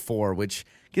average is 4, which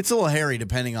gets a little hairy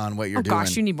depending on what you're doing. Oh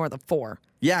gosh, you need more than 4.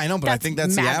 Yeah, I know, but I think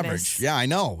that's madness. the average. Yeah, I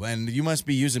know. And you must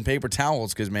be using paper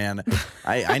towels because, man,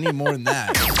 I need more than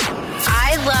that.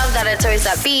 I love that it's always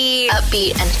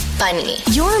upbeat, and funny.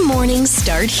 Your mornings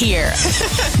start here.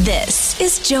 This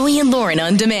is Joey and Lauren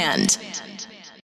on Demand.